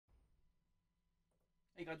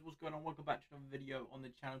Hey guys, what's going on? Welcome back to another video on the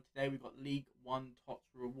channel. Today we've got League 1 TOTS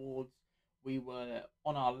rewards. We were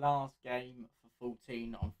on our last game for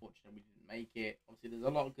 14. Unfortunately, we didn't make it. Obviously, there's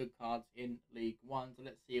a lot of good cards in League 1, so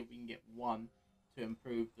let's see if we can get one to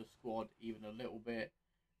improve the squad even a little bit.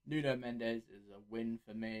 Nuno Mendes is a win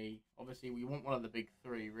for me. Obviously, we want one of the big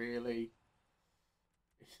three, really.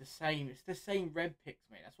 It's the same red picks,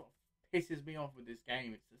 mate. That's what pisses me off with this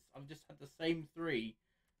game. I've just had the same three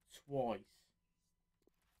twice.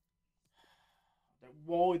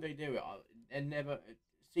 Why they do it, it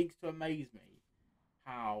seeks to amaze me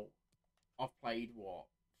how I've played what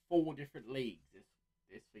 4 different leagues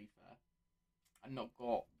this FIFA and I've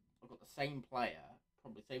got the same player,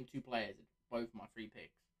 probably the same 2 players in both my 3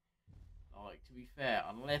 picks. Like, to be fair,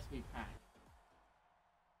 unless we pack,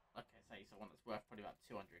 okay, say someone that's worth probably about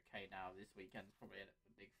 200k now this weekend's probably a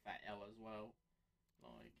big fat L as well.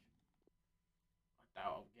 Like, I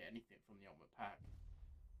doubt I'll get anything from the ultimate pack.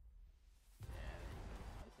 Yeah,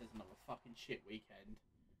 this is another fucking shit weekend.